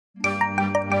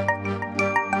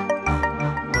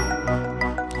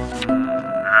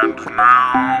And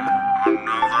now,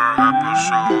 another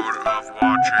episode of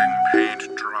watching paint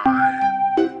dry.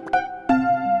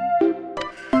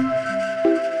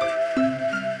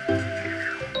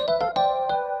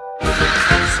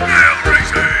 Snail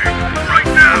racing! Right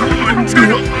now,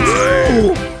 until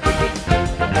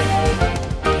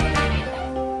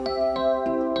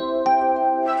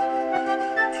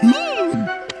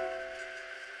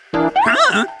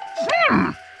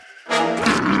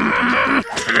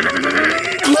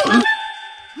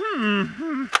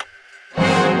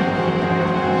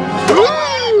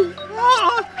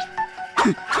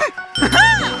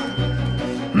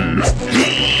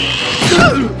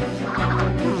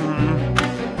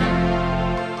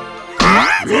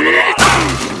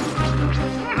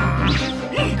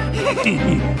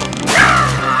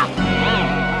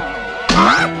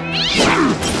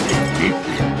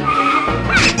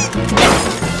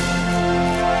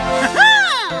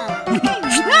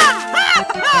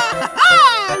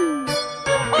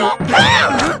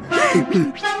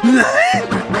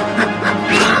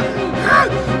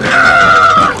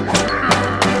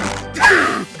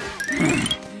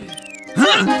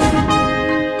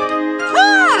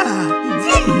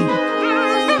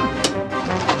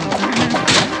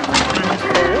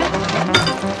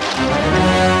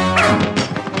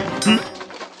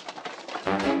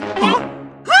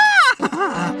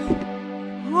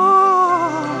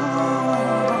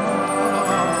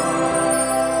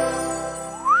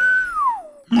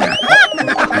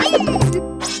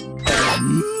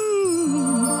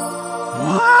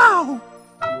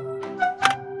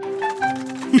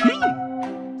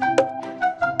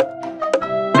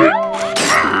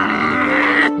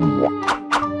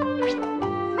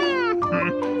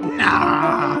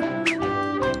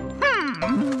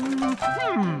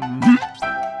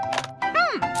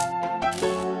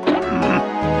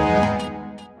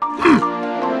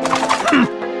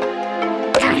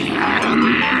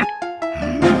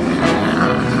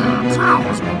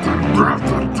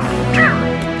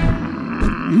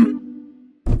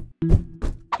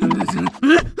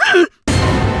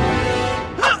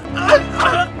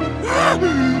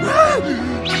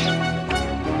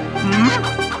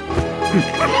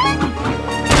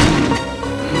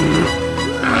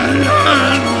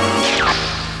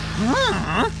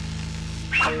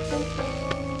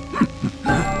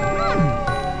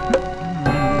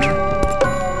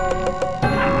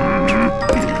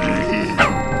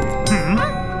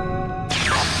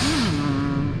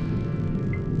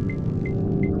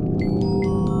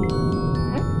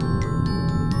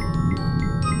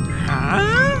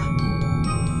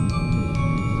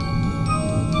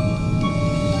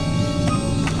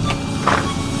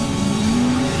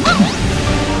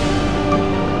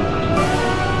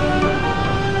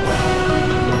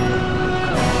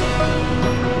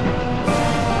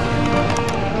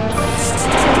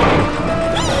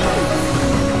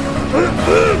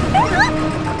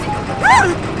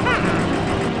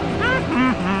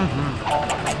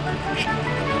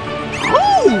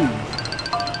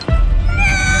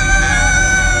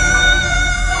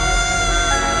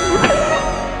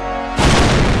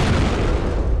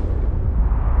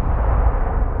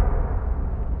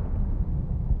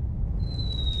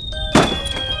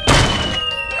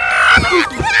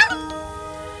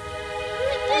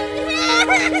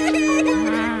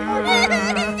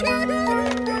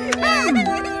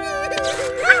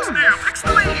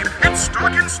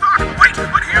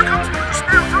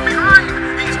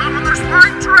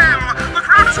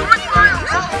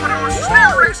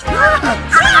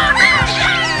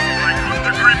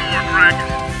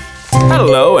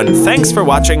Hello, and thanks for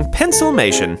watching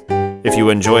Pencilmation. If you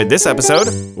enjoyed this episode,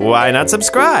 why not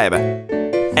subscribe?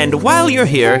 And while you're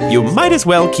here, you might as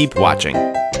well keep watching.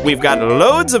 We've got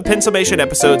loads of Pencilmation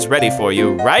episodes ready for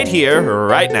you right here,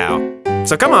 right now.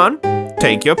 So come on,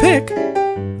 take your pick.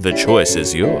 The choice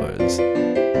is yours.